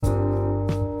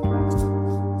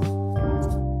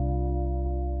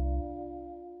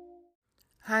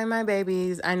Hi, my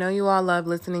babies. I know you all love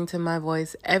listening to my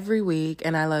voice every week,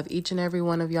 and I love each and every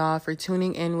one of y'all for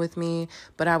tuning in with me.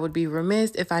 But I would be remiss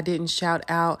if I didn't shout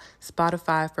out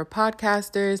Spotify for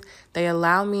podcasters. They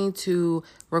allow me to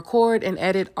record and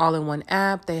edit all in one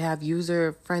app. They have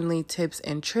user-friendly tips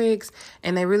and tricks,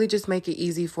 and they really just make it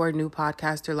easy for a new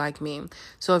podcaster like me.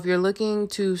 So if you're looking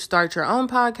to start your own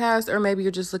podcast, or maybe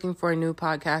you're just looking for a new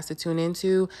podcast to tune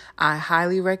into, I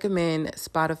highly recommend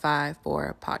Spotify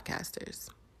for podcasters.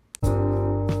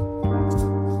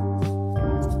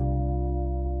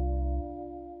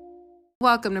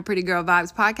 Welcome to Pretty Girl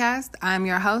Vibes Podcast. I'm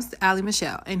your host, Allie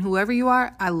Michelle, and whoever you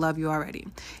are, I love you already.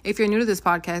 If you're new to this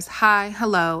podcast, hi,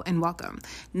 hello, and welcome.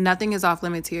 Nothing is off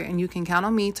limits here, and you can count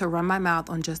on me to run my mouth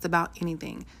on just about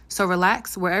anything. So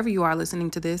relax wherever you are listening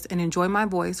to this and enjoy my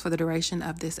voice for the duration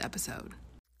of this episode.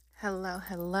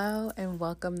 Hello, and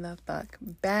welcome the fuck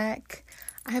back.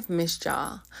 I have missed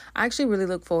y'all. I actually really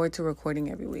look forward to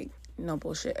recording every week. No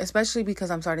bullshit. Especially because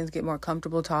I'm starting to get more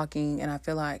comfortable talking, and I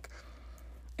feel like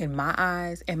in my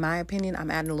eyes, in my opinion, I'm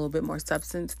adding a little bit more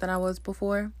substance than I was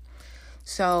before.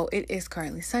 So it is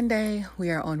currently Sunday.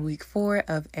 We are on week 4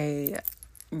 of a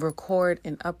record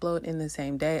and upload in the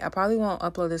same day. I probably won't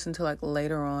upload this until like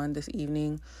later on this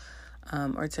evening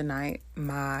or tonight.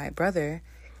 My brother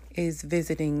is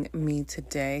visiting me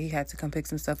today. He had to come pick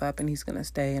some stuff up, and he's gonna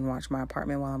stay and watch my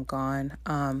apartment while I'm gone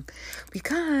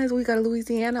because we go to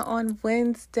Louisiana on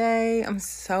Wednesday. I'm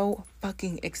so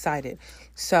fucking excited.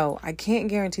 So I can't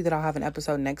guarantee that I'll have an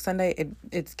episode next Sunday.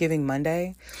 It's giving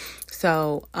Monday,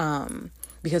 so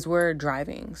because we're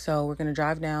driving, so we're gonna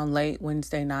drive down late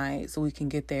Wednesday night so we can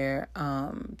get there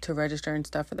to register and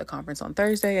stuff for the conference on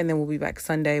Thursday, and then we'll be back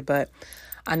Sunday. But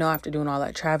I know after doing all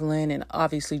that traveling and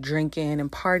obviously drinking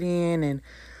and partying and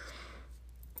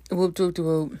whoop,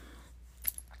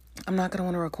 I'm not going to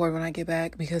want to record when I get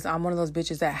back because I'm one of those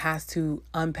bitches that has to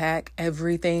unpack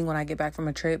everything when I get back from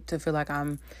a trip to feel like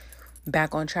I'm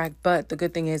back on track. But the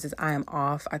good thing is I am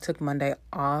off. I took Monday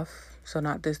off. So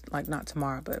not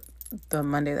tomorrow, but the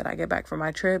Monday that I get back from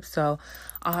my trip. So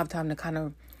I'll have time to kind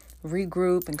of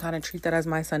regroup and kind of treat that as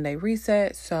my Sunday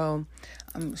reset. So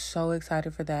I'm so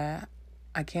excited for that.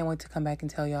 I can't wait to come back and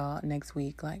tell y'all next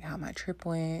week, like, how my trip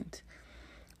went,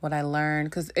 what I learned,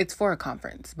 because it's for a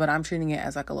conference, but I'm treating it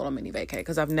as like a little mini vacay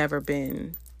because I've never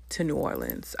been to New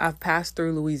Orleans. I've passed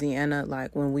through Louisiana,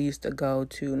 like when we used to go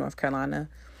to North Carolina,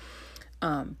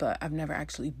 but I've never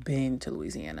actually been to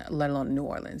Louisiana, let alone New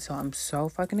Orleans. So I'm so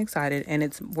fucking excited,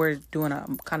 and we're doing a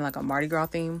kind of like a Mardi Gras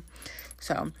theme,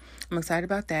 so I'm excited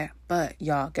about that. But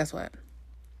y'all, guess what?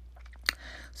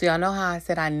 So y'all know how I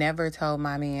said I never told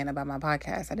my man about my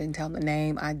podcast. I didn't tell him the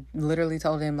name. I literally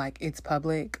told him, like, it's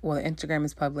public. Well, the Instagram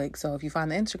is public. So if you find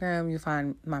the Instagram, you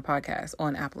find my podcast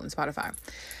on Apple and Spotify.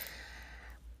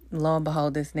 Lo and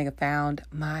behold, this nigga found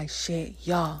my shit.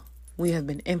 Y'all, we have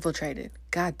been infiltrated.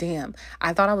 God damn.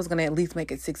 I thought I was going to at least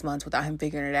make it 6 months without him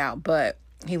figuring it out. But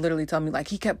he literally told me, like,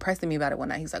 he kept pressing me about it one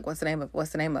night. He's like, what's the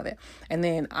name of it? And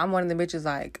then I'm one of the bitches,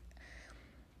 like,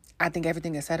 I think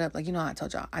everything is set up. Like, you know, I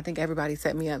told y'all, I think everybody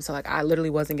set me up. So, like, I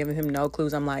literally wasn't giving him no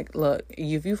clues. I'm like, look,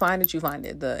 if you find it, you find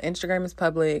it. The Instagram is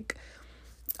public.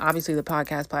 Obviously, the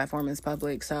podcast platform is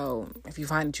public. So, if you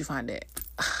find it, you find it.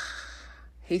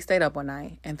 He stayed up one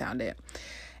night and found it.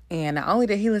 And not only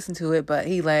did he listen to it, but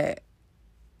he let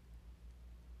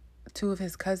 2 of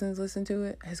his cousins listen to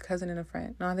it. His cousin and a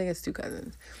friend. No, I think it's 2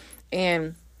 cousins.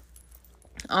 And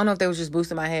I don't know if they was just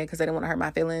boosting my head because they didn't want to hurt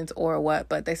my feelings or what,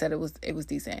 but they said it was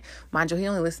decent. Mind you, he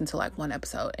only listened to like 1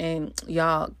 episode, and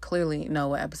y'all clearly know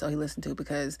what episode he listened to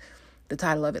because the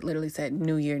title of it literally said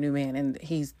New Year, New Man, and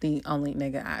he's the only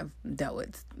nigga I've dealt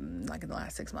with like in the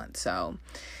last 6 months. So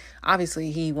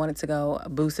obviously he wanted to go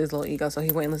boost his little ego, so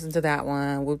he went and listened to that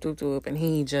one, whoop, and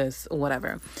he just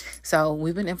whatever. So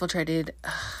we've been infiltrated.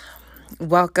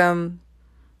 Welcome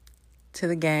to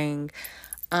the gang.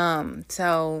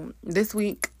 So this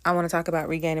week I want to talk about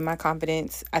regaining my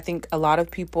confidence. I think a lot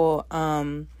of people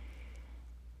kind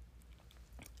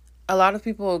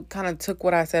of took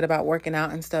what I said about working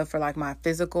out and stuff for like my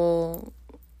physical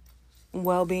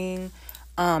well-being.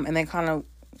 And they kind of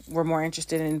were more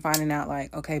interested in finding out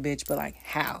like, okay, bitch, but like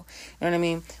how, you know what I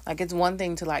mean? Like, it's one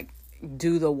thing to like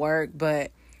do the work,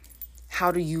 but how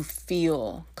do you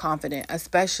feel confident,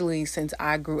 especially since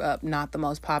I grew up not the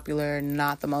most popular,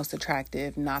 not the most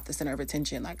attractive, not the center of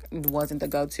attention, like wasn't the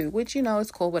go-to, which, you know,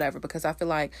 is cool, whatever, because I feel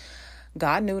like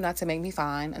God knew not to make me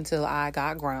fine until I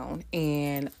got grown.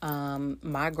 And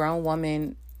my grown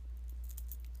woman,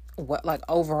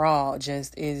 overall I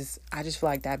just feel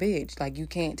like that bitch. Like, you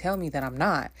can't tell me that I'm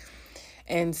not.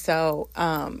 And so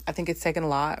I think it's taken a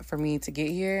lot for me to get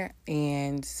here.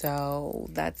 And so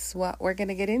that's what we're going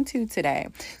to get into today.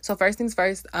 So first things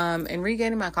first, in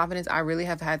regaining my confidence, I really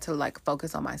have had to like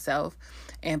focus on myself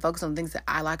and focus on things that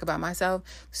I like about myself.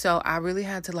 So I really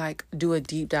had to like do a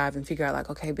deep dive and figure out like,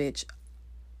 okay, bitch,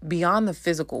 beyond the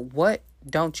physical, what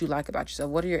don't you like about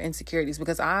yourself? What are your insecurities?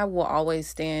 Because I will always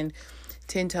stand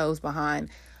 10 toes behind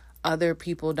other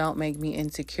people don't make me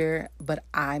insecure, but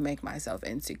I make myself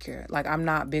insecure. Like, I'm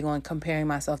not big on comparing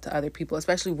myself to other people,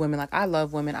 especially women. Like, I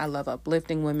love women. I love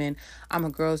uplifting women. I'm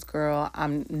a girl's girl.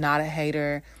 I'm not a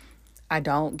hater. I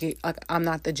don't get, like, I'm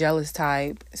not the jealous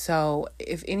type. So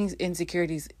if any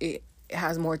insecurities, it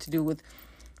has more to do with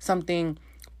something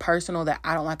personal that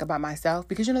I don't like about myself.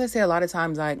 Because, you know, they say a lot of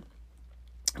times, like,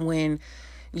 when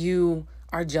you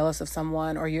are jealous of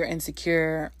someone or you're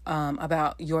insecure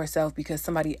about yourself because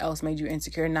somebody else made you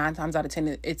insecure, 9 times out of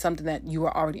 10, it's something that you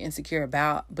were already insecure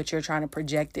about, but you're trying to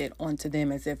project it onto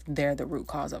them as if they're the root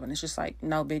cause of it. And it's just like,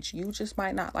 no, bitch, you just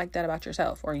might not like that about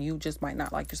yourself, or you just might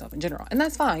not like yourself in general. And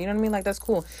that's fine. You know what I mean? Like, that's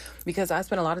cool, because I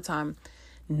spent a lot of time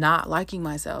not liking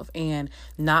myself and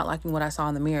not liking what I saw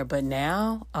in the mirror. But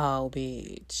now, oh,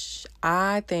 bitch,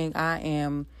 I think I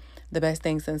am the best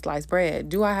thing since sliced bread.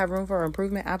 Do I have room for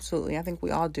improvement? Absolutely. I think we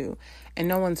all do. And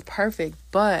no one's perfect,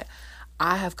 but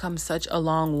I have come such a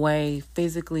long way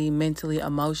physically, mentally,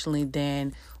 emotionally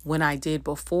than when I did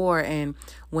before. And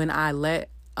when I let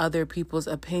other people's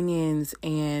opinions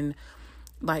and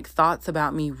like thoughts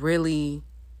about me really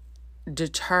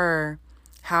deter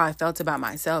how I felt about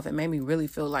myself, it made me really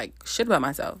feel like shit about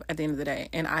myself at the end of the day.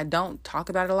 And I don't talk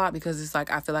about it a lot because it's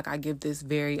like, I feel like I give this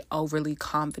very overly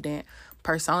confident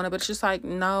persona, but it's just like,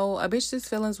 no, a bitch's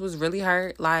feelings was really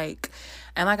hurt. Like,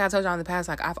 and like I told y'all in the past,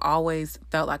 like, I've always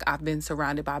felt like I've been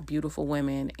surrounded by beautiful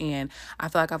women, and I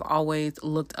feel like I've always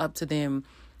looked up to them.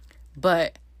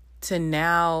 But to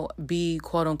now be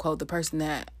quote unquote the person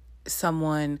that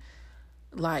someone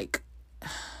like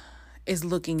is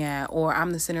looking at, or I'm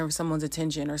the center of someone's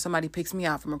attention, or somebody picks me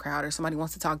out from a crowd, or somebody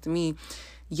wants to talk to me.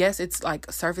 Yes, it's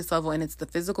like surface level and it's the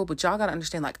physical, but y'all gotta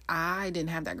understand, like, I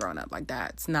didn't have that growing up. Like,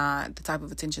 that's not the type of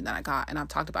attention that I got, and I've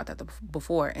talked about that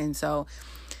before. And so,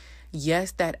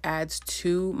 yes, that adds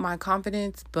to my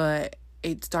confidence, but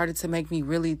it started to make me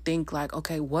really think like,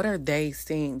 okay, what are they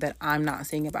seeing that I'm not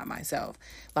seeing about myself?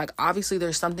 Like, obviously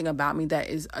there's something about me that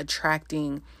is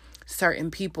attracting certain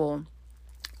people,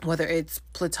 whether it's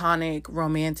platonic,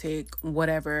 romantic,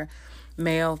 whatever,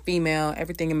 male, female,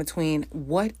 everything in between.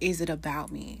 What is it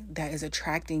about me that is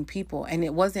attracting people? And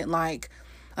it wasn't like,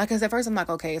 cause at first I'm like,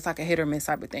 okay, it's like a hit or miss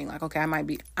type of thing. Like, okay, I might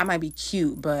be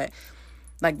cute, but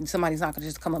like somebody's not gonna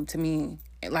just come up to me,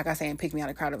 like I say, and pick me out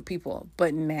of a crowd of people.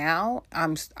 But now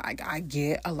I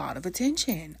get a lot of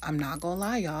attention. I'm not gonna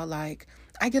lie, y'all. Like,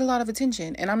 I get a lot of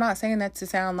attention, and I'm not saying that to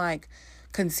sound like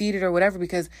conceited or whatever,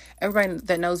 because everybody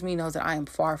that knows me knows that I am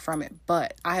far from it.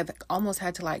 But I have almost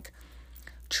had to like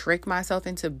trick myself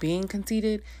into being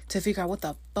conceited to figure out, what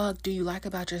the fuck do you like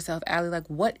about yourself, Allie? Like,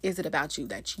 what is it about you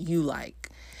that you like?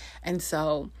 And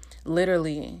so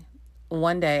literally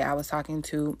one day I was talking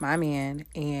to my man,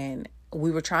 and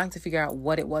we were trying to figure out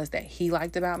what it was that he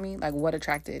liked about me, like what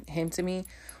attracted him to me.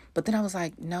 But then I was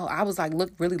like, no, I was like,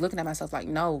 really looking at myself like,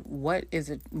 no, what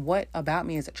about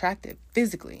me is attractive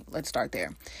physically? Let's start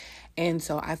there. And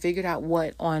so I figured out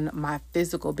what on my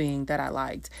physical being that I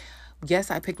liked.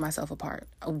 Yes, I picked myself apart,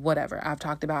 whatever. I've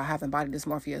talked about having body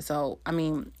dysmorphia. So, I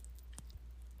mean,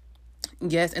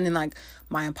 yes. And then like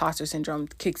my imposter syndrome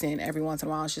kicks in every once in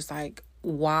a while. It's just like,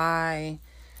 why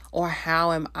or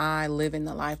how am I living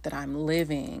the life that I'm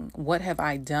living? What have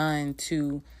I done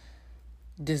to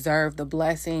deserve the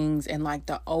blessings and like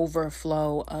the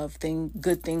overflow of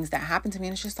good things that happen to me?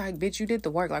 And it's just like, bitch, you did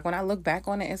the work. Like, when I look back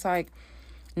on it, it's like,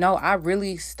 no, I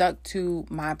really stuck to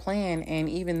my plan. And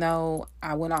even though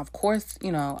I went off course,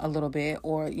 you know, a little bit,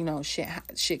 or, you know,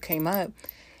 shit came up,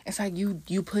 it's like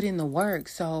you put in the work.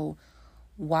 So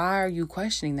why are you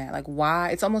questioning that? Like, why?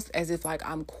 It's almost as if like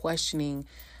I'm questioning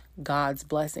God's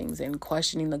blessings and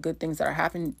questioning the good things that are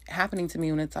happening to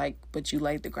me, when it's like, but you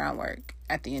laid the groundwork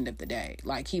at the end of the day.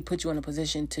 Like, he put you in a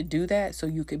position to do that so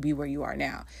you could be where you are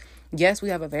now. Yes, we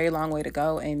have a very long way to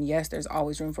go, and yes, there's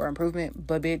always room for improvement,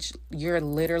 but bitch, you're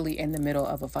literally in the middle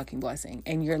of a fucking blessing,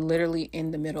 and you're literally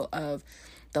in the middle of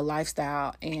the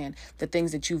lifestyle and the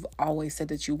things that you've always said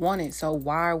that you wanted. So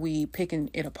why are we picking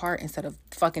it apart instead of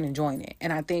fucking enjoying it?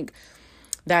 And I think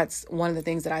that's one of the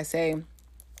things that I say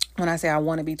when I say I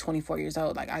want to be 24 years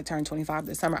old. Like, I turned 25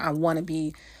 this summer. I want to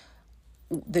be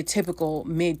the typical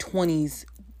mid-20s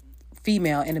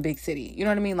female in a big city. You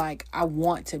know what I mean? Like, I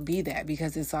want to be that,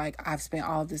 because it's like I've spent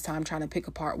all of this time trying to pick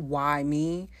apart why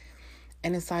me.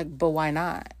 And it's like, but why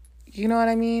not? You know what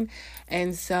I mean?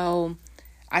 And so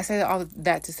I say all of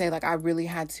that to say, like, I really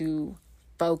had to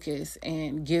focus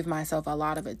and give myself a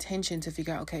lot of attention to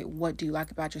figure out, okay, what do you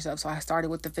like about yourself? So I started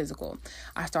with the physical.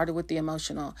 I started with the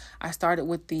emotional. I started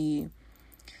with the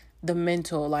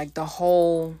mental, like the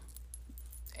whole,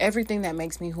 everything that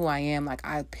makes me who I am. Like,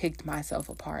 I picked myself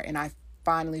apart and I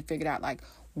finally figured out like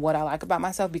what I like about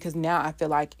myself, because now I feel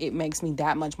like it makes me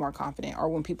that much more confident. Or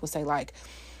when people say like,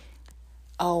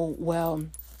 oh, well,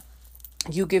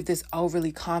 you give this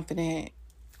overly confident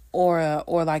aura,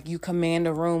 or like you command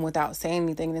a room without saying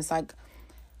anything. And it's like,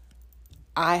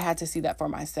 I had to see that for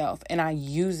myself, and I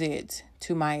use it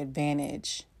to my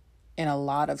advantage in a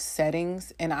lot of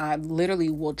settings. And I literally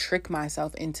will trick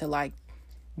myself into like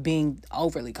being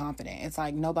overly confident. It's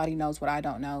like, nobody knows what I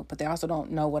don't know, but they also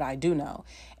don't know what I do know.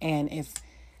 And if,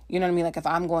 you know what I mean? Like, if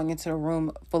I'm going into a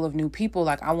room full of new people,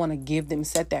 like, I want to give them,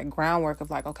 set that groundwork of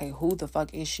like, okay, who the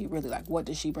fuck is she really? Like, what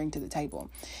does she bring to the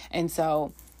table? And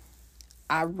so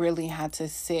I really had to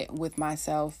sit with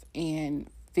myself and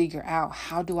figure out,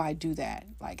 how do I do that?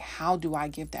 Like, how do I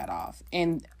give that off?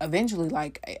 And eventually,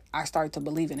 like, I started to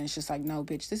believe it. And it's just like, no,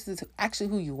 bitch, this is actually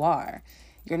who you are.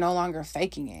 You're no longer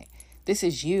faking it. This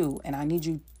is you. And I need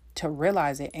you to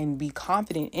realize it and be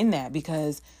confident in that,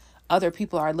 because other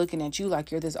people are looking at you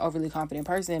like you're this overly confident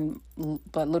person.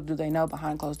 But little do they know,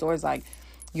 behind closed doors, like,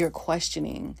 you're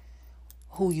questioning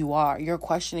who you are. You're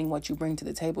questioning what you bring to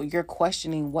the table. You're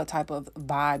questioning what type of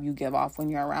vibe you give off when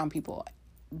you're around people.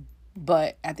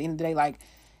 But at the end of the day, like,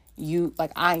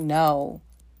 I know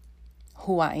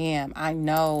who I am. I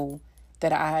know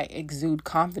that I exude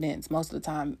confidence most of the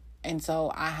time. And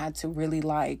so I had to really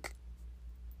like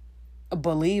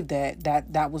believe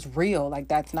that was real. Like,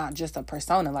 that's not just a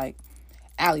persona. Like,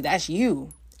 Allie, that's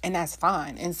you. And that's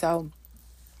fine. And so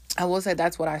I will say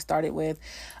that's what I started with.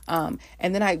 And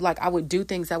then I would do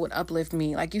things that would uplift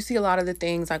me. Like, you see a lot of the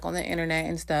things like on the internet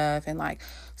and stuff, and like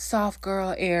soft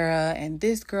girl era and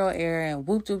this girl era and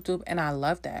whoop, whoop, whoop. And I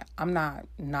love that. I'm not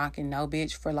knocking no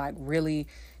bitch for like really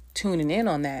tuning in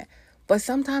on that. But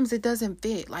sometimes it doesn't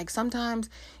fit. Like, sometimes,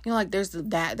 you know, like there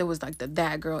was like the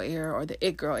that girl era or the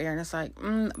it girl era. And it's like,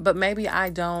 but maybe I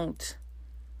don't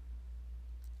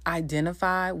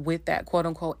identify with that quote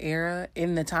unquote era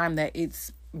in the time that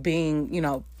it's being, you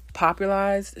know,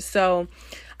 popularized. So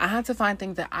I had to find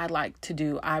things that I like to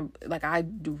do. I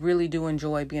really do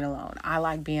enjoy being alone. I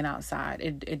like being outside.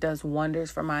 It does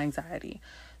wonders for my anxiety.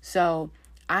 So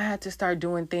I had to start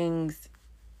doing things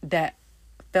that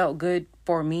felt good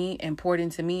for me and poured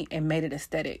into me and made it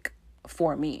aesthetic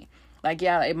for me. Like,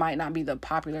 yeah, it might not be the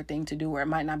popular thing to do, or it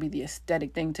might not be the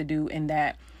aesthetic thing to do in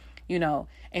that, you know,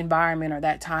 environment or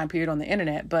that time period on the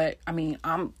internet. But I mean,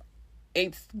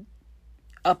 it's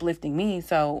uplifting me,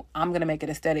 so I'm going to make it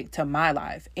aesthetic to my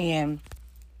life. And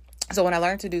so when I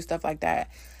learned to do stuff like that,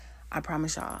 I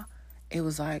promise y'all, it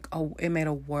was like, oh, it made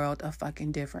a world of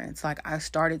fucking difference. Like, I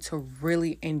started to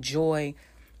really enjoy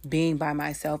being by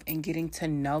myself and getting to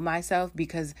know myself,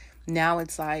 because now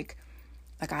it's like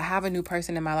I have a new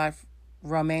person in my life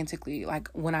romantically. Like,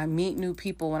 when I meet new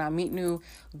people, when I meet new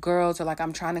girls, or like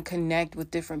I'm trying to connect with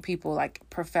different people, like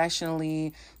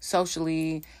professionally,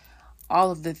 socially, all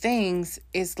of the things,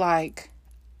 it's like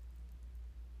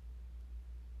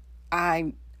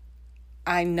I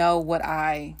know what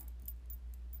I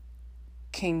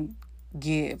can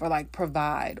give or like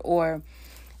provide, or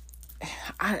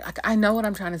I know what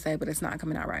I'm trying to say, but it's not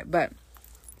coming out right. But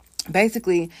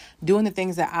basically, doing the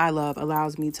things that I love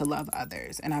allows me to love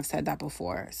others. And I've said that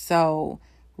before. So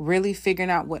really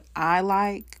figuring out what I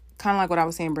like, kind of like what I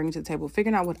was saying, bringing to the table,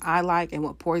 figuring out what I like and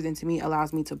what pours into me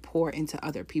allows me to pour into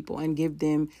other people and give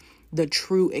them the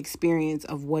true experience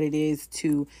of what it is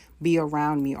to be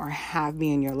around me or have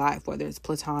me in your life, whether it's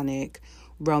platonic,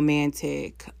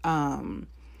 romantic,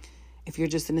 if you're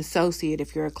just an associate,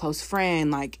 if you're a close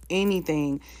friend, like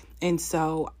anything. And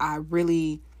so I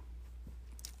really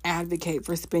advocate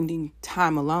for spending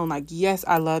time alone. Like, yes,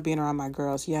 I love being around my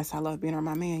girls. Yes, I love being around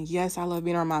my man. Yes, I love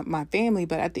being around my family.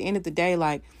 But at the end of the day,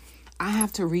 like, I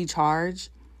have to recharge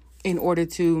in order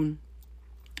to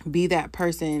be that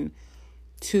person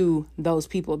to those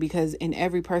people, because in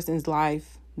every person's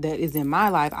life that is in my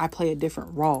life, I play a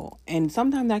different role. And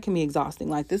sometimes that can be exhausting.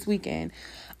 Like this weekend,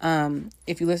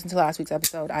 if you listen to last week's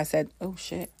episode, I said, oh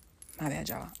shit, my bad,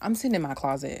 y'all. I'm sitting in my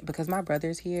closet because my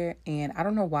brother's here, and I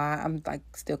don't know why I'm like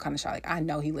still kind of shy. Like, I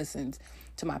know he listens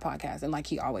to my podcast, and like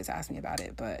he always asks me about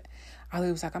it, but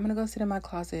Ali was like, I'm gonna go sit in my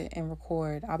closet and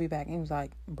record. I'll be back. And he was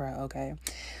like, bro, okay.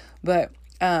 But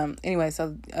anyway,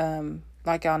 so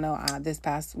like y'all know, this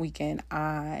past weekend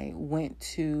I went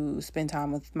to spend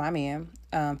time with my man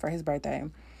for his birthday.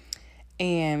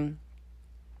 And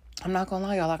I'm not gonna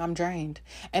lie, y'all, like, I'm drained.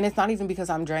 And it's not even because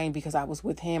I'm drained because I was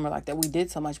with him or like that we did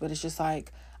so much, but it's just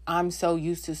like I'm so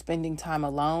used to spending time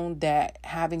alone that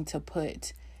having to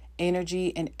put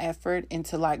energy and effort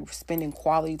into like spending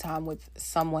quality time with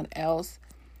someone else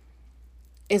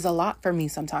is a lot for me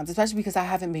sometimes, especially because I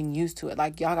haven't been used to it.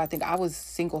 Like, y'all gotta think, I was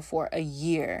single for a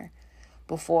year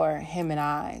before him and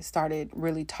I started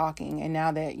really talking. And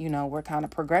now that, we're kind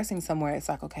of progressing somewhere, it's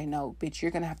like, okay, no, bitch,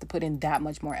 you're going to have to put in that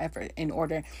much more effort in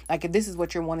order. Like, if this is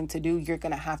what you're wanting to do, you're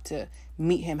going to have to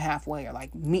meet him halfway or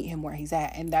like meet him where he's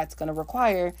at. And that's going to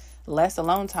require less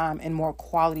alone time and more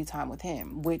quality time with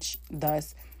him, which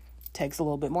thus takes a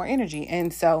little bit more energy.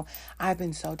 And so I've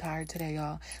been so tired today,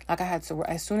 y'all. Like,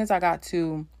 as soon as I got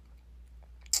to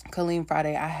Killeen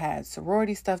Friday, I had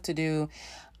sorority stuff to do.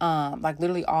 Like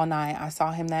literally all night. I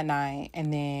saw him that night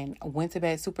and then went to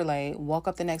bed super late, woke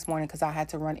up the next morning because I had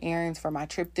to run errands for my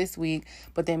trip this week.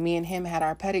 But then me and him had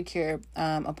our pedicure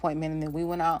appointment, and then we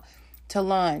went out to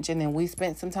lunch, and then we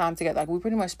spent some time together. Like, we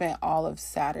pretty much spent all of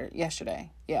yesterday.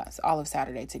 Yes, all of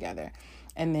Saturday together.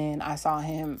 And then I saw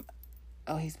him.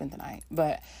 Oh, he spent the night.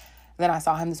 But then I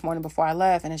saw him this morning before I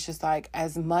left, and it's just like,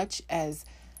 as much as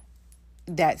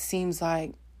that seems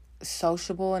like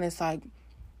sociable, and it's like,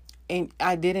 and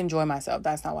I did enjoy myself.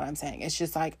 That's not what I'm saying. It's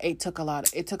just like it took a lot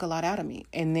out of me.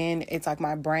 And then it's like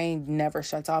my brain never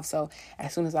shuts off. So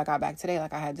as soon as I got back today,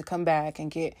 like, I had to come back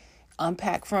and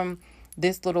unpack from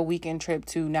this little weekend trip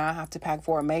to now I have to pack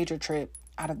for a major trip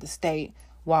out of the state,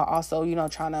 while also,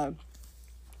 trying to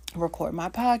record my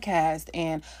podcast.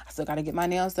 And I still got to get my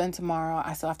nails done tomorrow.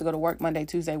 I still have to go to work Monday,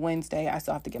 Tuesday, Wednesday. I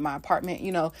still have to get my apartment,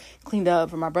 cleaned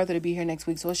up for my brother to be here next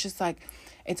week. So it's just like,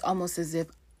 it's almost as if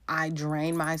I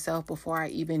drain myself before I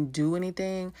even do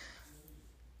anything.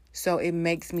 So it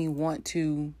makes me want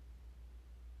to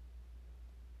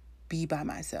be by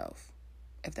myself,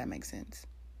 if that makes sense.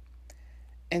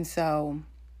 And so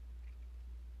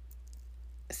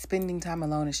spending time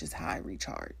alone is just how I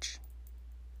recharge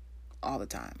all the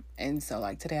time. And so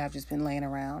like today I've just been laying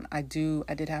around. I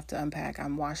did have to unpack.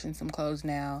 I'm washing some clothes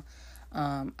now.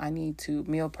 I need to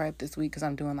meal prep this week because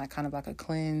I'm doing like kind of like a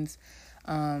cleanse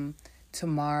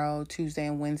tomorrow, Tuesday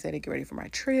and Wednesday, to get ready for my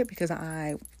trip, because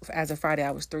as of Friday,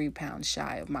 I was 3 pounds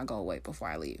shy of my goal weight before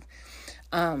I leave.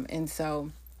 And so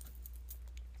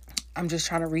I'm just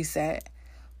trying to reset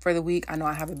for the week. I know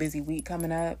I have a busy week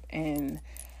coming up, and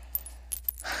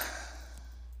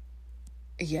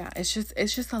yeah, it's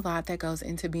just a lot that goes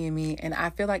into being me. And I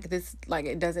feel like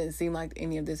it doesn't seem like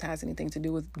any of this has anything to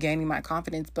do with gaining my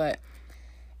confidence, but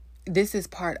this is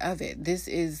part of it. This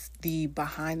is the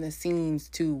behind the scenes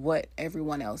to what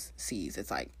everyone else sees.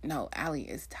 It's like, no, Allie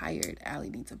is tired.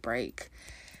 Allie needs a break.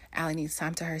 Allie needs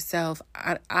time to herself.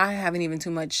 I haven't even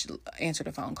too much answered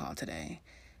a phone call today.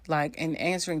 Like, and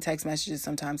answering text messages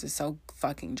sometimes is so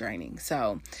fucking draining.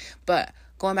 So, but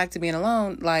going back to being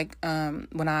alone, like,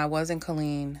 when I was in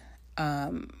Killeen,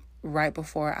 right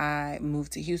before I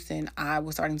moved to Houston, I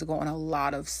was starting to go on a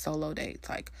lot of solo dates,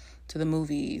 like to the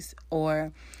movies,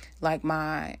 or like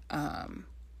my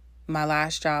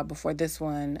last job before this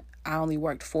one, I only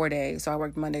worked 4 days. So I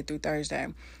worked Monday through Thursday.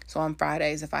 So on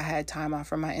Fridays, if I had time off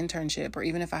from my internship, or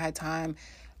even if I had time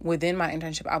within my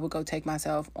internship, I would go take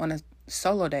myself on a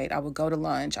solo date. I would go to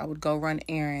lunch. I would go run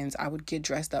errands. I would get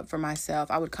dressed up for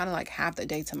myself. I would kind of like have the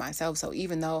day to myself. So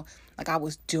even though like I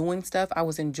was doing stuff, I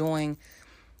was enjoying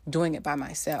doing it by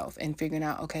myself and figuring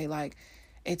out, okay, like,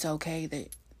 it's okay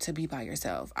to be by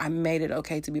yourself. I made it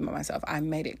okay to be by myself. I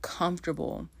made it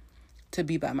comfortable to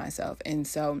be by myself. And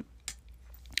so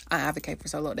I advocate for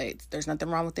solo dates. There's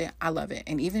nothing wrong with it. I love it.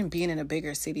 And even being in a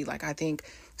bigger city, like, I think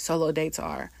solo dates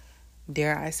are,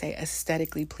 dare I say,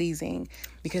 aesthetically pleasing,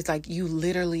 because like you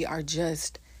literally are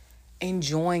just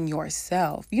enjoying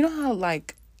yourself. You know how,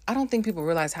 like, I don't think people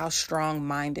realize how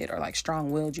strong-minded or like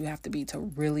strong-willed you have to be to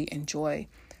really enjoy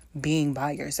being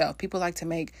by yourself. People like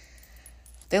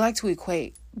to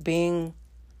equate being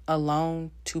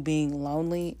alone to being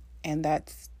lonely, and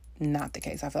that's not the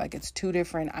case. I feel like it's two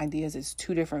different ideas. It's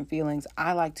two different feelings.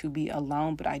 I like to be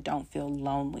alone, but I don't feel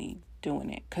lonely doing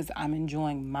it because I'm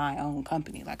enjoying my own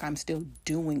company. Like, I'm still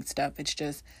doing stuff. It's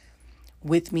just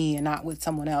with me and not with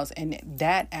someone else. And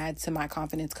that adds to my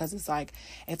confidence, because it's like,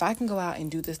 if I can go out and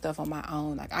do this stuff on my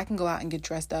own, like I can go out and get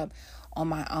dressed up on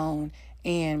my own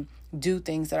and do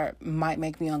things that might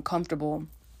make me uncomfortable.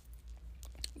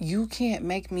 You can't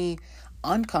make me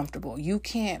uncomfortable. You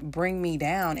can't bring me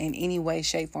down in any way,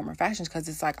 shape, form, or fashion, because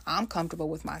it's like, I'm comfortable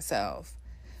with myself.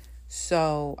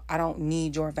 So I don't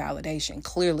need your validation.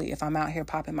 Clearly, if I'm out here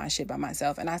popping my shit by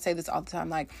myself. And I say this all the time,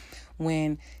 like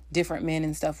when different men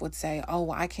and stuff would say, oh,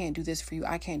 well, I can't do this for you.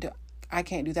 I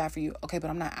can't do that for you. Okay, but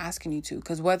I'm not asking you to,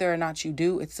 because whether or not you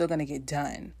do, it's still going to get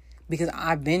done because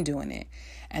I've been doing it.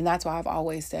 And that's why I've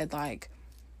always said, like,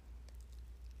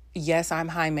 yes, I'm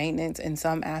high maintenance in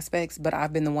some aspects, but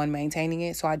I've been the one maintaining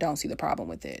it, so I don't see the problem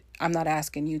with it. I'm not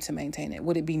asking you to maintain it.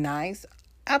 Would it be nice?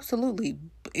 Absolutely.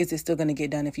 Is it still going to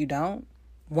get done if you don't?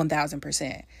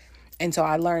 1,000%. And so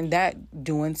I learned that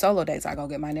doing solo dates. I go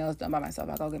get my nails done by myself.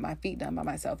 I go get my feet done by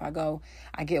myself. I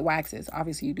get waxes.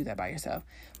 Obviously, you do that by yourself.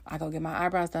 I go get my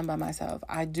eyebrows done by myself.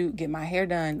 I do get my hair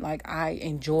done. Like, I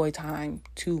enjoy time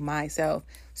to myself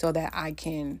so that I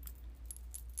can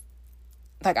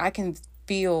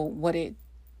feel what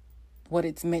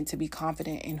it's meant to be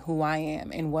confident in who I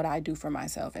am and what I do for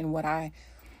myself and what I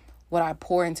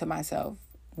pour into myself,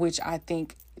 which I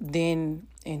think then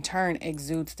in turn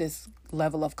exudes this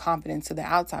level of confidence to the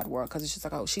outside world, because it's just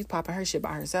like, oh, she's popping her shit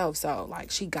by herself, so like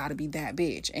she gotta be that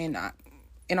bitch. And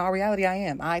in all reality, I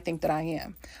am. I think that I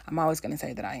am. I'm always gonna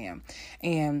say that I am.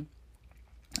 And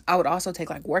I would also take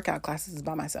like workout classes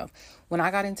by myself. When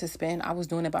I got into spin, I was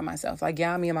doing it by myself. Like,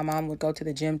 yeah, me and my mom would go to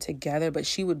the gym together, but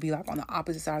she would be like on the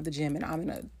opposite side of the gym and I'm in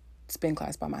a spin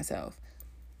class by myself.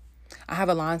 I have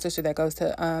a line sister that goes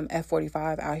to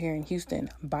F45 out here in Houston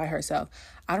by herself.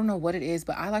 I don't know what it is,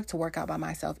 but I like to work out by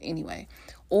myself anyway.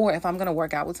 Or if I'm going to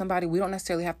work out with somebody, we don't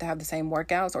necessarily have to have the same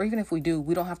workouts. Or even if we do,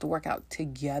 we don't have to work out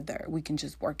together. We can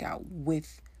just work out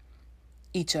with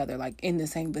each other, like in the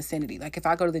same vicinity. Like if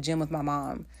I go to the gym with my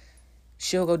mom,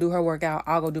 she'll go do her workout,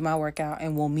 I'll go do my workout,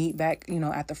 and we'll meet back,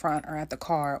 at the front or at the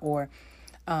car. Or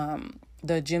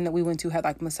the gym that we went to had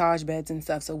like massage beds and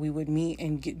stuff, so we would meet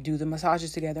and do the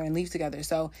massages together and leave together.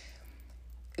 So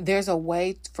there's a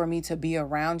way for me to be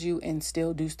around you and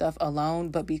still do stuff alone,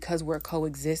 but because we're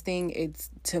coexisting, it's,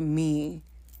 to me,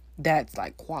 that's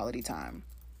like quality time.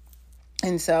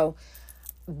 And so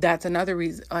that's another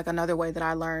reason, like another way that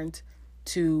I learned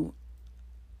to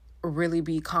really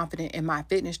be confident in my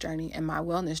fitness journey and my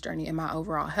wellness journey and my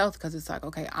overall health, because it's like,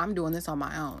 okay, I'm doing this on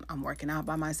my own. I'm working out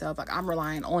by myself. Like, I'm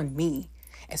relying on me,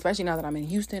 especially now that I'm in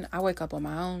Houston. I wake up on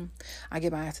my own. I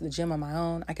get my ass to the gym on my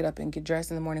own. I get up and get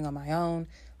dressed in the morning on my own.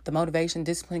 The motivation,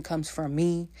 discipline comes from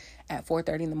me at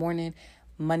 4:30 in the morning,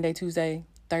 Monday, Tuesday,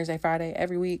 Thursday, Friday,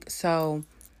 every week. So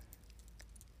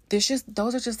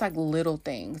those are just like little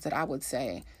things that I would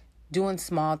say, doing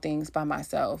small things by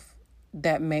myself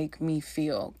that make me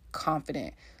feel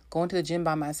confident. Going to the gym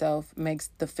by myself makes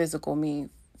the physical me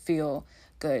feel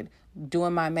good.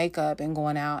 Doing my makeup and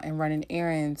going out and running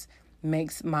errands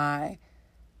makes my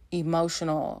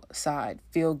emotional side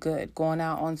feel good. Going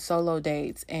out on solo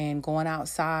dates and going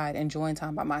outside, enjoying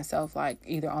time by myself, like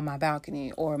either on my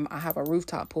balcony or I have a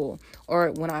rooftop pool,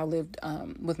 or when I lived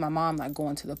with my mom, like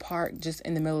going to the park just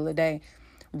in the middle of the day,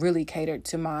 really catered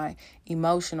to my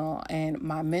emotional and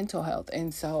my mental health.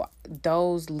 And so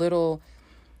those little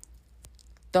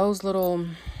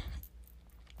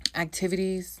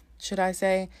activities, should I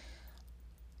say,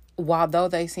 while though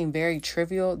they seem very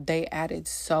trivial, they added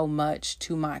so much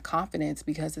to my confidence,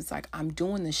 because it's like, I'm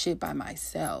doing the shit by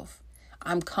myself.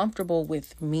 I'm comfortable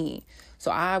with me.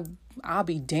 So I'll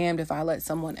be damned if I let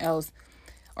someone else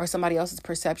or somebody else's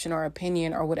perception or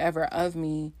opinion or whatever of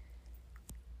me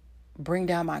bring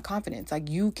down my confidence. Like,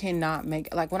 you cannot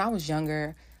make, like when I was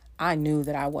younger, I knew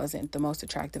that I wasn't the most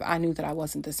attractive. I knew that I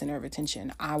wasn't the center of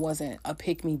attention. I wasn't a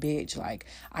pick-me bitch. Like,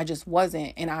 I just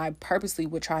wasn't. And I purposely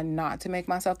would try not to make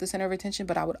myself the center of attention,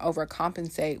 but I would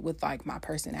overcompensate with like my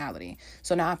personality.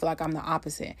 So now I feel like I'm the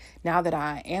opposite. Now that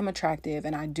I am attractive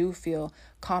and I do feel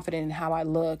confident in how I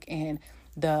look and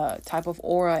the type of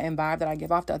aura and vibe that I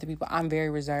give off to other people, I'm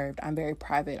very reserved. I'm very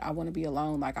private. I want to be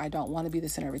alone. Like, I don't want to be the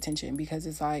center of attention, because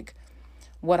it's like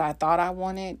what I thought I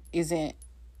wanted isn't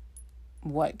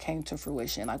what came to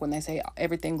fruition. Like when they say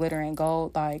everything glitter and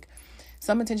gold, like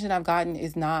some attention I've gotten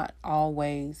is not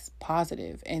always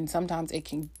positive. And sometimes it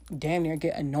can damn near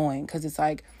get annoying, because it's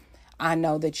like, I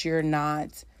know that you're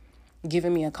not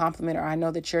giving me a compliment, or I know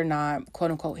that you're not,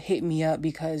 quote unquote, hitting me up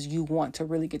because you want to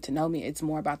really get to know me. It's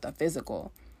more about the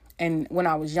physical. And when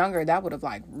I was younger, that would have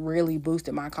like really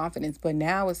boosted my confidence. But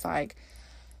now it's like,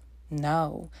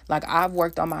 no, like I've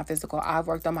worked on my physical, I've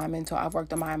worked on my mental, I've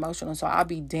worked on my emotional. So I'll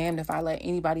be damned if I let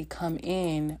anybody come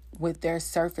in with their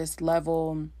surface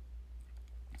level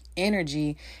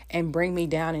energy and bring me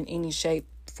down in any shape,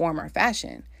 form, or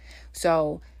fashion.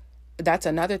 So that's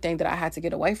another thing that I had to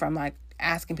get away from, like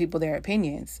asking people their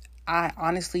opinions. I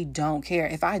honestly don't care.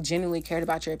 If I genuinely cared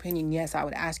about your opinion, yes, I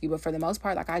would ask you. But for the most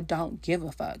part, like, I don't give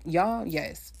a fuck. Y'all,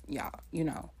 yes, y'all,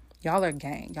 y'all are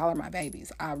gang. Y'all are my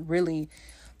babies. I really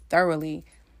thoroughly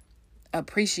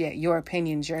appreciate your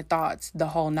opinions, your thoughts, the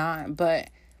whole nine. But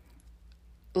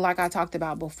like I talked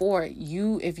about before,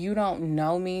 if you don't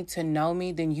know me to know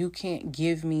me, then you can't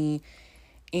give me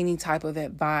any type of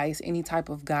advice, any type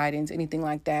of guidance, anything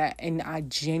like that. And I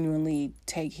genuinely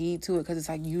take heed to it, because it's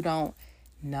like, you don't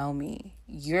know me.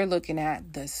 You're looking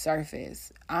at the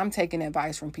surface. I'm taking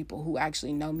advice from people who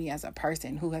actually know me as a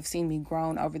person, who have seen me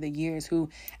grown over the years, who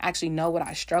actually know what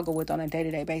I struggle with on a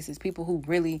day-to-day basis, people who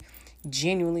really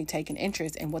genuinely take an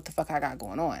interest in what the fuck I got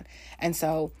going on. And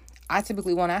so I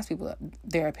typically won't ask people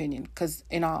their opinion, because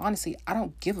in all honesty, I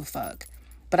don't give a fuck.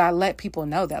 But I let people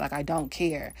know that, like, I don't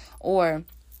care. Or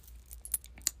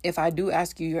if I do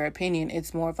ask you your opinion,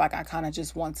 it's more of like, I kind of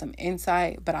just want some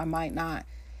insight, but I might not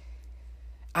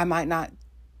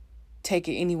take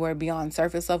it anywhere beyond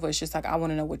surface level. It's just like, I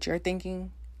want to know what you're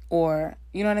thinking, or,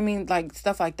 you know what I mean? Like,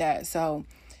 stuff like that. So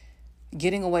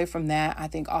getting away from that, I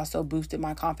think, also boosted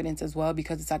my confidence as well,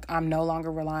 because it's like, I'm no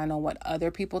longer relying on what other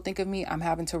people think of me. I'm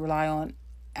having to rely on,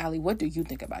 Allie, what do you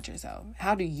think about yourself?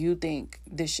 How do you think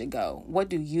this should go? What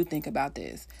do you think about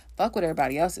this? Fuck what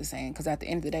everybody else is saying, because at the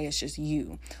end of the day, it's just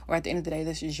you. Or at the end of the day,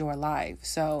 this is your life.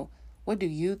 So what do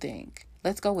you think?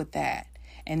 Let's go with that.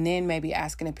 And then maybe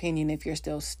ask an opinion if you're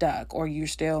still stuck or you're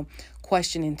still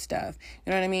questioning stuff.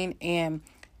 You know what I mean? And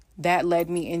that led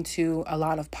me into a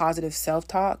lot of positive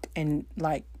self-talk and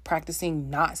like practicing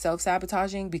not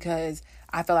self-sabotaging, because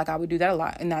I felt like I would do that a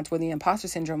lot. And that's where the imposter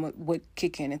syndrome would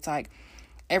kick in. It's like,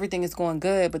 everything is going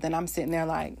good, but then I'm sitting there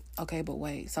like, okay, but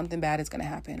wait, something bad is going to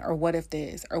happen. Or what if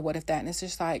this, or what if that? And it's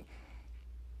just like,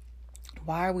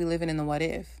 why are we living in the what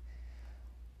if?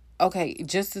 Okay,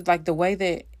 just like the way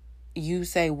that you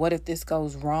say, what if this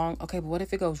goes wrong? Okay, but what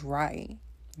if it goes right?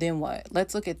 Then what?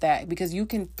 Let's look at that, because you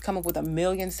can come up with a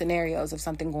million scenarios of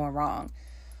something going wrong.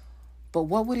 But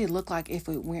what would it look like if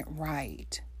it went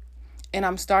right? And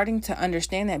I'm starting to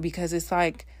understand that, because it's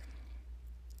like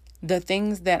the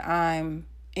things that I'm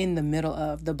in the middle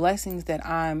of, the blessings that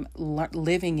I'm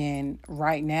living in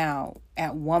right now,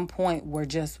 at one point were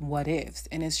just what ifs.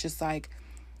 And it's just like,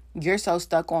 you're so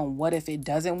stuck on what if it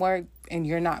doesn't work, and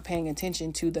you're not paying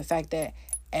attention to the fact that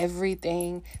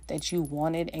everything that you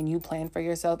wanted and you planned for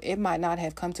yourself, it might not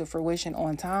have come to fruition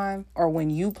on time or when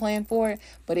you planned for it,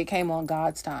 but it came on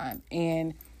God's time.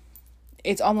 And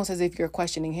it's almost as if you're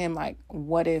questioning him, like,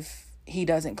 what if he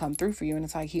doesn't come through for you? And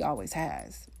it's like, he always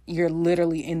has. You're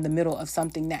literally in the middle of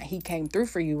something that he came through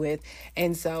for you with.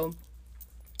 And so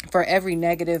for every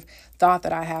negative thought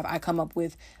that I have, I come up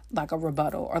with like a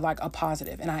rebuttal or like a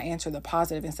positive, and I answer the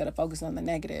positive instead of focusing on the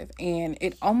negative. And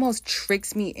it almost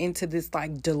tricks me into this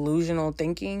like delusional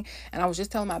thinking. And I was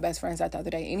just telling my best friends that the other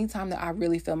day, anytime that I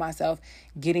really feel myself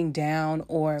getting down,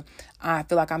 or I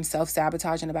feel like I'm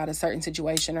self-sabotaging about a certain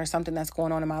situation or something that's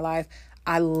going on in my life,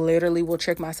 I literally will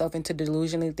trick myself into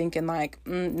delusionally thinking like,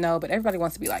 no, but everybody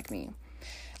wants to be like me.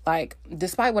 Like,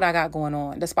 despite what I got going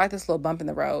on, despite this little bump in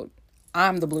the road,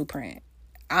 I'm the blueprint.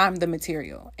 I'm the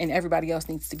material, and everybody else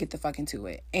needs to get the fuck into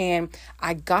it. And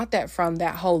I got that from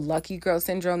that whole lucky girl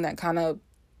syndrome that kind of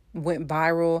went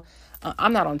viral.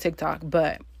 I'm not on TikTok,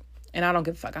 and I don't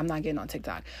give a fuck. I'm not getting on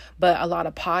TikTok. But a lot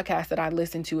of podcasts that I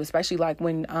listened to, especially like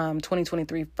when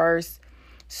 2023 first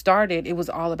started, it was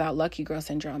all about lucky girl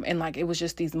syndrome. And like, it was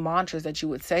just these mantras that you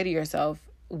would say to yourself,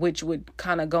 which would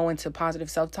kind of go into positive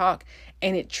self-talk,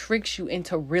 and it tricks you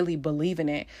into really believing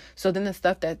it. So then the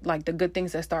stuff that, like, the good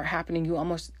things that start happening,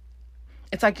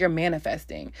 it's like you're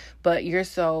manifesting, but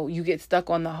you get stuck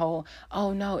on the whole,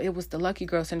 oh no, it was the lucky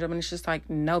girl syndrome. And it's just like,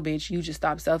 no, bitch, you just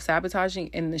stopped self-sabotaging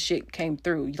and the shit came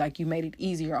through. Like, you made it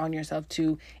easier on yourself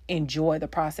to enjoy the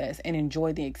process and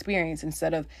enjoy the experience,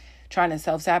 instead of trying to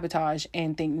self-sabotage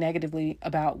and think negatively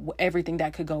about everything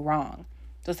that could go wrong.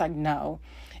 So it's like, no.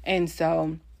 And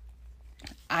so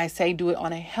I say do it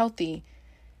on a healthy,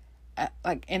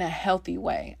 like in a healthy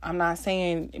way. I'm not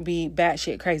saying be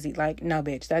batshit crazy. Like, no,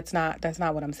 bitch, that's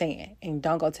not what I'm saying. And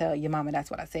don't go tell your mama that's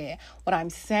what I said. What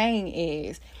I'm saying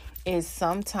is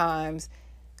sometimes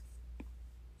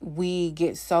we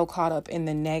get so caught up in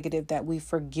the negative that we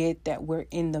forget that we're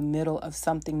in the middle of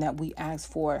something that we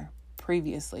asked for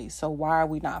previously. So why are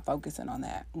we not focusing on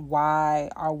that?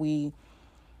 Why are we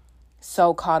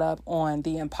so caught up on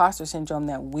the imposter syndrome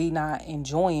that we not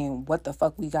enjoying what the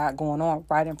fuck we got going on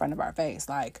right in front of our face?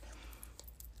 Like,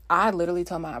 I literally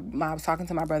told I was talking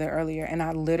to my brother earlier, and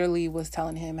I literally was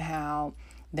telling him how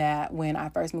that when I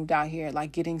first moved out here,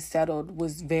 like, getting settled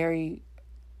was very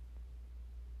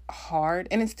hard,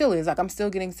 and it still is. Like, I'm still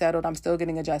getting settled, I'm still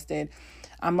getting adjusted.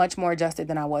 I'm much more adjusted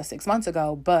than I was 6 months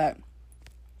ago, but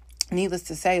needless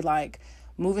to say, like,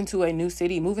 moving to a new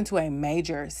city, moving to a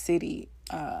major city,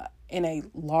 in a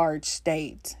large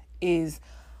state is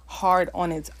hard on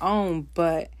its own,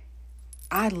 but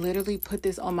I literally put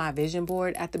this on my vision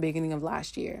board at the beginning of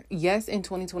last year. Yes, in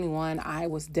 2021, I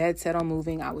was dead set on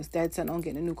moving. I was dead set on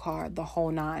getting a new car, the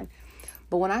whole nine.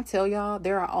 But when I tell y'all,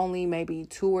 there are only maybe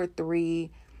 2 or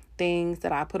 3 things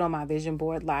that I put on my vision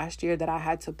board last year that I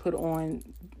had to put on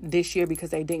this year because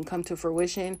they didn't come to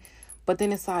fruition. But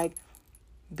then it's like,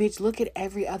 bitch, look at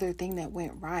every other thing that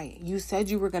went right. You said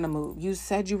you were going to move. You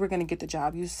said you were going to get the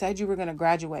job. You said you were going to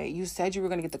graduate. You said you were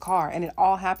going to get the car. And it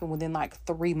all happened within like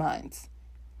 3 months.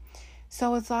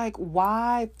 So it's like,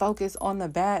 why focus on the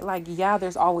bad? Like, yeah,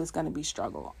 there's always going to be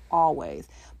struggle, always.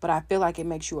 But I feel like it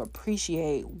makes you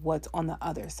appreciate what's on the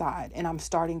other side. And I'm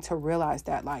starting to realize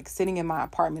that, like, sitting in my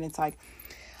apartment, it's like,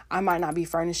 I might not be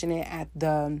furnishing it at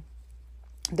the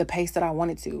pace that I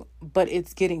wanted to, but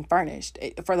it's getting furnished.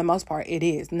 For the most part, it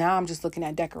is. Now I'm just looking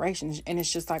at decorations, and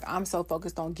it's just like, I'm so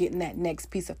focused on getting that next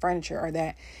piece of furniture or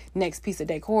that next piece of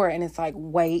decor. And it's like,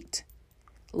 wait,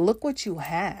 look what you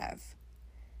have.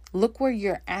 Look where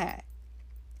you're at.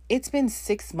 It's been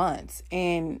 6 months,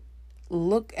 and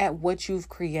look at what you've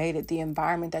created, the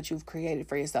environment that you've created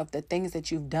for yourself, the things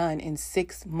that you've done in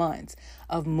 6 months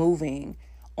of moving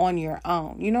on your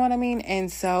own. You know what I mean?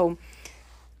 And so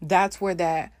that's where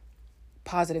that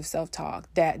positive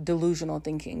self-talk, that delusional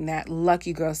thinking, that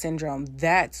lucky girl syndrome,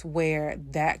 that's where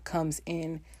that comes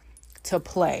in to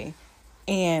play.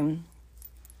 And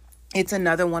it's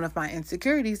another one of my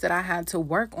insecurities that I had to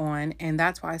work on. And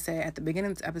that's why I say at the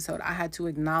beginning of this episode, I had to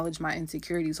acknowledge my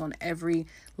insecurities on every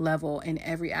level in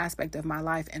every aspect of my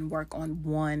life and work on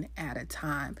one at a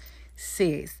time.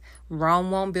 Sis,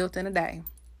 Rome won't built in a day.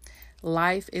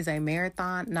 Life is a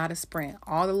marathon, not a sprint.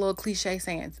 All the little cliche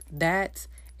sayings, that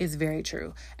is very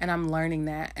true. And I'm learning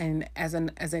that. And as a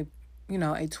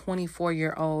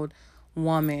 24-year-old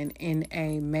woman in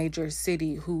a major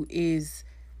city who is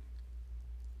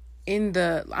I'm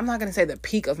not going to say the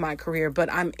peak of my career,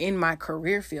 but I'm in my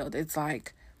career field. It's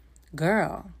like,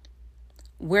 girl,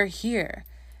 we're here.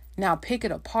 Now pick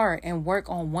it apart and work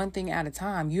on one thing at a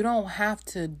time. You don't have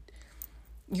to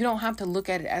look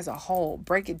at it as a whole.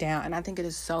 Break it down. And I think it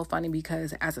is so funny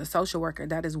because as a social worker,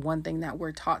 that is one thing that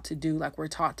we're taught to do. Like, we're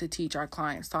taught to teach our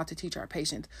clients, taught to teach our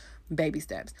patients, baby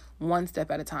steps, one step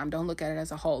at a time. Don't look at it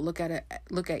as a whole. Look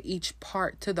at each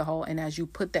part to the whole. And as you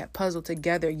put that puzzle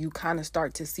together, you kind of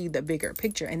start to see the bigger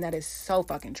picture. And that is so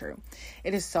fucking true.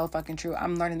 It is so fucking true.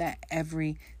 I'm learning that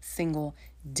every single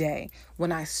day.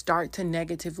 When I start to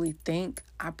negatively think,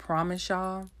 I promise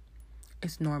y'all,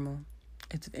 it's normal.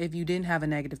 If you didn't have a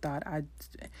negative thought, I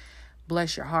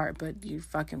bless your heart, but you're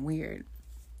fucking weird.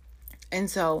 And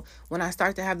so when I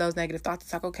start to have those negative thoughts,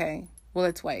 it's like, okay, well,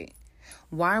 let's wait.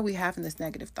 Why are we having this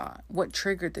negative thought? What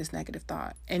triggered this negative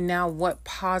thought? And now what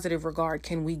positive regard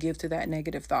can we give to that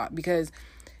negative thought? Because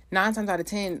 9 times out of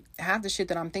 10, half the shit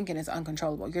that I'm thinking is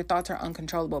uncontrollable. Your thoughts are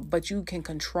uncontrollable, but you can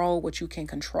control what you can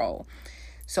control.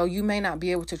 So you may not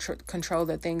be able to control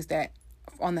the things that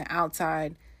on the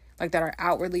outside, like that are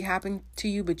outwardly happening to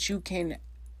you, but you can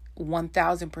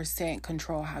 1000%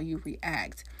 control how you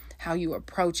react, how you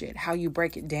approach it, how you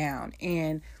break it down.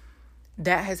 And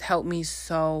that has helped me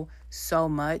so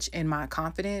much in my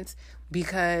confidence,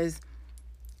 because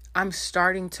I'm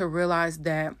starting to realize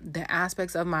that the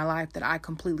aspects of my life that I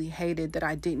completely hated, that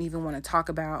I didn't even want to talk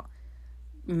about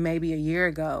maybe a year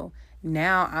ago,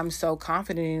 now I'm so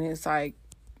confident in it. It's like,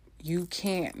 you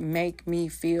can't make me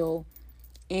feel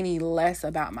any less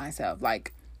about myself.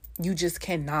 Like, you just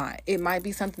cannot. It might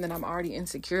be something that I'm already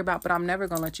insecure about, but I'm never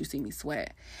going to let you see me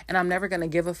sweat. And I'm never going to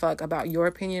give a fuck about your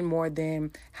opinion more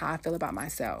than how I feel about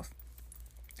myself.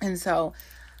 And so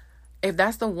if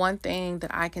that's the one thing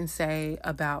that I can say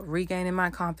about regaining my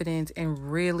confidence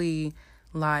and really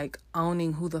like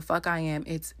owning who the fuck I am,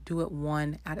 it's do it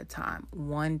one at a time,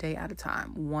 one day at a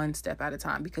time, one step at a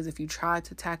time. Because if you try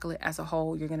to tackle it as a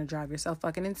whole, you're going to drive yourself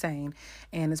fucking insane,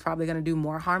 and it's probably going to do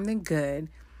more harm than good.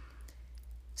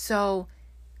 So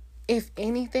if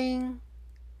anything,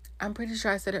 I'm pretty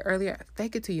sure I said it earlier,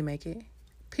 fake it till you make it.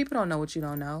 People don't know what you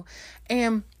don't know.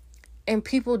 And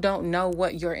people don't know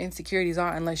what your insecurities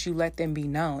are unless you let them be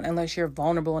known, unless you're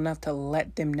vulnerable enough to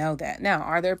let them know that. Now,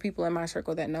 are there people in my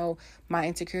circle that know my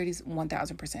insecurities?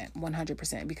 1000%,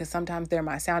 100%, because sometimes they're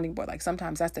my sounding board. Like,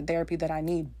 sometimes that's the therapy that I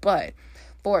need. But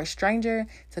for a stranger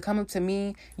to come up to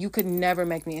me, you could never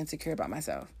make me insecure about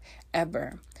myself,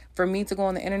 ever. For me to go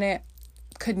on the internet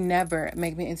could never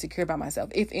make me insecure about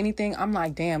myself. If anything, I'm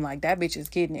like, damn, like that bitch is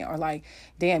getting it. Or like,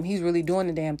 damn, he's really doing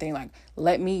the damn thing. Like,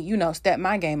 let me, step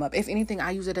my game up. If anything,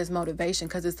 I use it as motivation,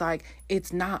 because it's like,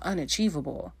 it's not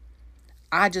unachievable.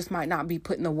 I just might not be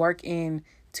putting the work in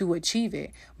to achieve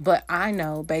it. But I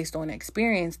know based on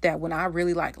experience that when I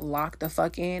really like lock the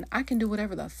fuck in, I can do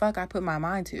whatever the fuck I put my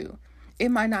mind to. It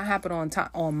might not happen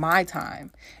on my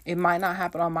time. It might not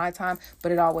happen on my time,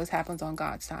 but it always happens on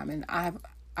God's time. And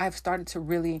I've started to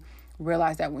really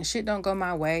realize that when shit don't go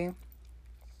my way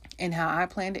and how I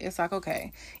planned it, it's like,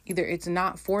 okay, either it's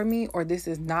not for me or this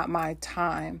is not my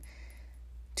time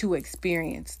to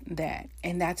experience that.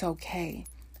 And that's okay.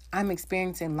 I'm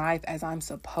experiencing life as I'm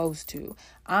supposed to.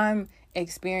 I'm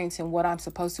experiencing what I'm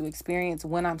supposed to experience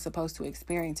when I'm supposed to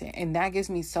experience it. And that gives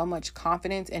me so much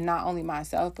confidence in not only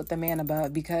myself, but the man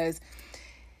above, because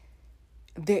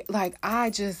there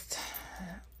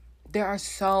are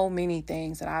so many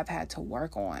things that I've had to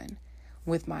work on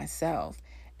with myself.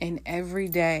 And every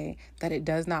day that it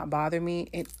does not bother me,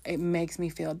 it makes me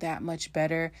feel that much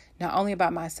better, not only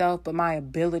about myself, but my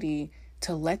ability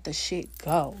to let the shit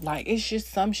go. Like, it's just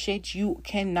some shit you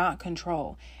cannot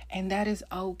control. And that is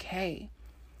okay.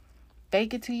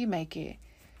 Fake it till you make it.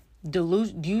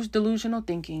 Use delusional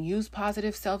thinking. Use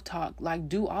positive self-talk. Like,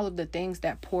 do all of the things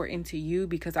that pour into you,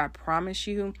 because I promise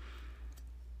you,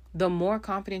 the more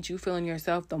confidence you feel in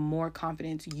yourself, the more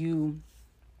confidence you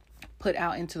put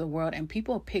out into the world, and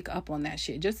people pick up on that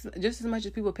shit. Just as much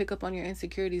as people pick up on your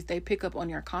insecurities, they pick up on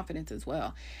your confidence as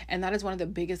well. And that is one of the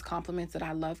biggest compliments that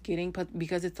I love getting,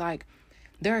 because it's like,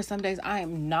 there are some days I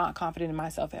am not confident in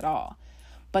myself at all.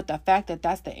 But the fact that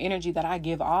that's the energy that I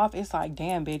give off, it's like,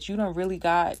 damn, bitch, you done really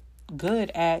got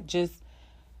good at just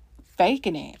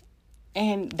faking it.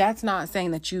 And that's not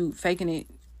saying that you faking it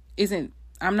isn't,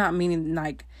 I'm not meaning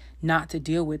like not to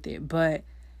deal with it, but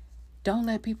don't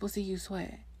let people see you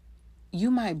sweat.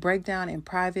 You might break down in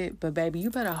private, but baby, you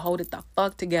better hold it the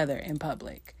fuck together in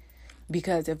public.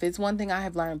 Because if it's one thing I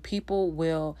have learned, people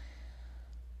will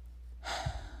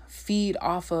feed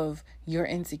off of your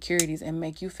insecurities and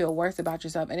make you feel worse about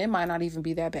yourself. And it might not even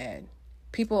be that bad.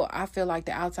 People, I feel like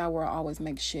the outside world always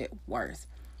makes shit worse.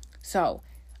 So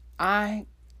I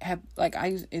have, like,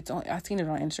 I seen it on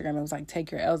Instagram. It was like,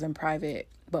 take your L's in private,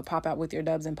 but pop out with your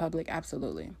dubs in public.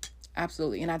 Absolutely.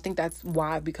 Absolutely. And I think that's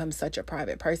why I've become such a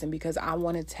private person, because I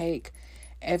want to take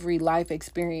every life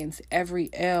experience, every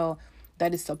L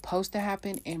that is supposed to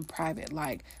happen in private.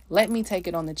 Like, let me take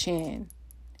it on the chin,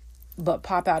 but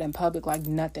pop out in public like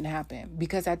nothing happened.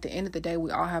 Because at the end of the day, we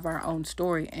all have our own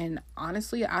story. And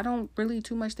honestly, I don't really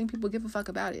too much think people give a fuck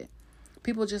about it.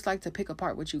 People just like to pick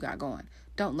apart what you got going.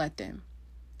 Don't let them.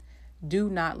 Do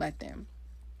not let them.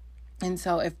 And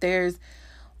so if there's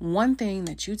one thing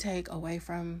that you take away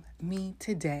from me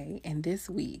today and this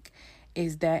week,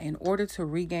 is that in order to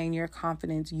regain your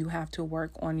confidence, you have to work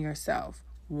on yourself.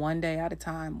 One day at a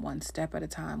time, one step at a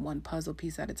time, one puzzle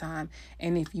piece at a time.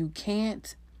 And if you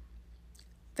can't,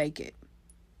 fake it.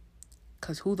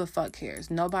 Because who the fuck cares?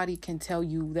 Nobody can tell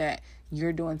you that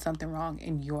you're doing something wrong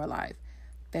in your life.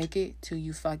 Fake it till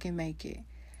you fucking make it.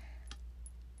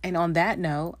 And on that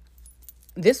note,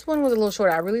 this one was a little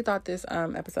short. I really thought this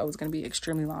episode was going to be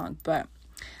extremely long, but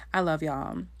I love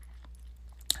y'all.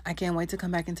 I can't wait to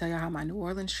come back and tell y'all how my New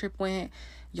Orleans trip went.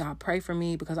 Y'all pray for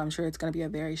me, because I'm sure it's going to be a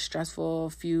very stressful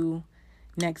few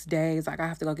next days. Like, I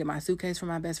have to go get my suitcase from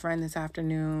my best friend this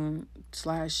afternoon /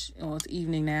 it's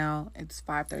evening now. It's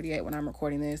 5:38 when I'm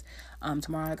recording this.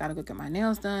 Tomorrow I got to go get my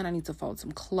nails done. I need to fold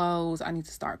some clothes. I need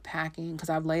to start packing, because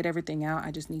I've laid everything out.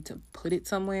 I just need to put it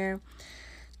somewhere.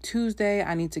 Tuesday,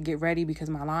 I need to get ready, because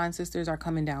my line sisters are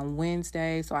coming down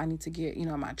Wednesday. So I need to get,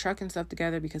 my truck and stuff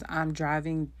together, because I'm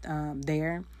driving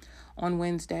there on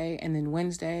Wednesday. And then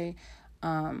Wednesday,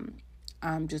 I'm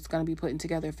just going to be putting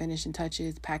together finishing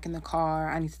touches, packing the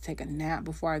car. I need to take a nap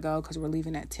before I go, because we're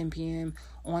leaving at 10 p.m.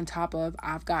 On top of,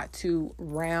 I've got to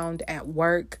round at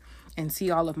work and see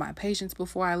all of my patients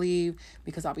before I leave,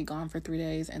 because I'll be gone for 3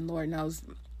 days. And Lord knows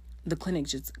the clinic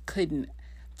just couldn't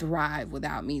thrive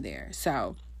without me there.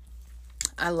 So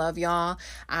I love y'all.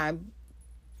 I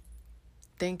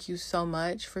thank you so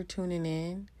much for tuning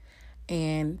in.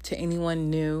 And to anyone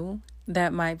new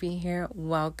that might be here,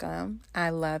 welcome. I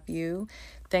love you.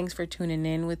 Thanks for tuning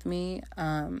in with me.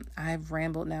 I've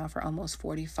rambled now for almost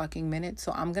 40 fucking minutes,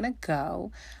 so I'm gonna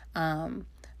go.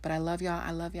 But I love y'all.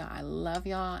 I love y'all. I love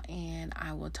y'all. And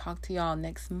I will talk to y'all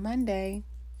next Monday.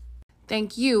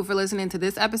 Thank you for listening to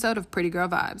this episode of Pretty Girl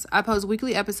Vibes. I post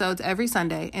weekly episodes every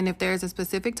Sunday, and if there is a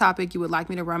specific topic you would like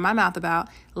me to run my mouth about,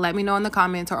 let me know in the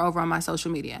comments or over on my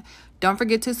social media. Don't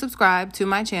forget to subscribe to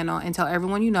my channel and tell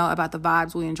everyone you know about the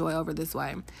vibes we enjoy over this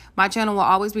way. My channel will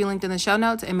always be linked in the show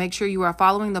notes, and make sure you are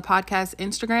following the podcast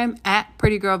Instagram at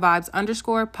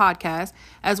PrettyGirlVibes_podcast,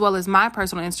 as well as my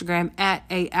personal Instagram at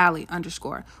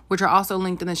 @AAllie_, which are also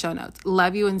linked in the show notes.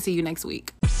 Love you and see you next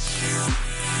week.